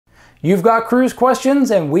You've got cruise questions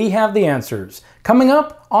and we have the answers. Coming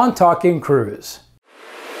up on Talking Cruise.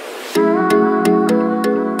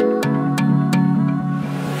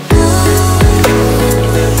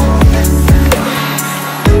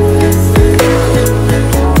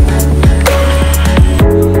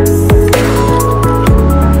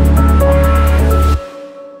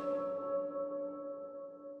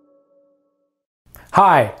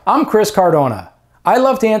 Hi, I'm Chris Cardona. I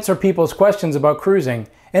love to answer people's questions about cruising,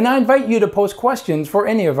 and I invite you to post questions for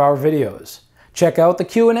any of our videos. Check out the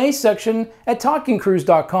Q&A section at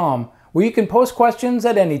talkingcruise.com, where you can post questions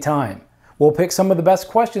at any time. We'll pick some of the best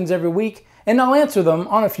questions every week, and I'll answer them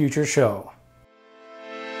on a future show.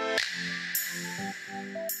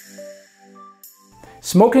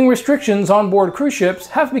 Smoking restrictions on board cruise ships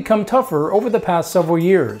have become tougher over the past several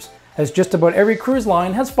years, as just about every cruise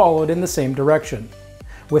line has followed in the same direction.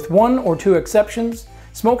 With one or two exceptions,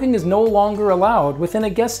 smoking is no longer allowed within a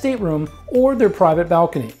guest stateroom or their private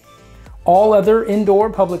balcony. All other indoor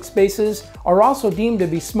public spaces are also deemed to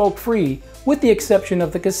be smoke-free, with the exception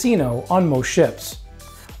of the casino on most ships.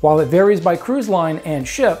 While it varies by cruise line and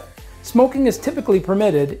ship, smoking is typically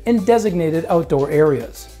permitted in designated outdoor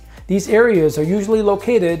areas. These areas are usually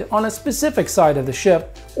located on a specific side of the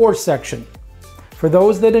ship or section. For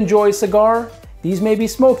those that enjoy a cigar, these may be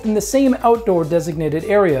smoked in the same outdoor designated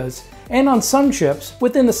areas, and on some ships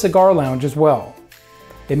within the cigar lounge as well.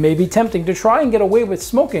 It may be tempting to try and get away with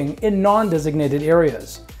smoking in non-designated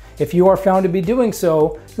areas. If you are found to be doing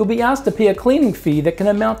so, you'll be asked to pay a cleaning fee that can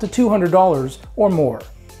amount to $200 or more.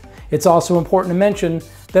 It's also important to mention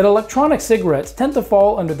that electronic cigarettes tend to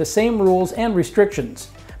fall under the same rules and restrictions,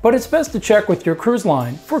 but it's best to check with your cruise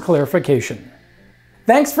line for clarification.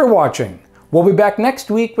 Thanks for watching. We'll be back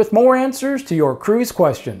next week with more answers to your cruise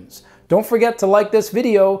questions. Don't forget to like this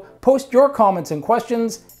video, post your comments and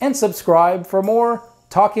questions, and subscribe for more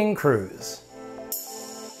Talking Cruise.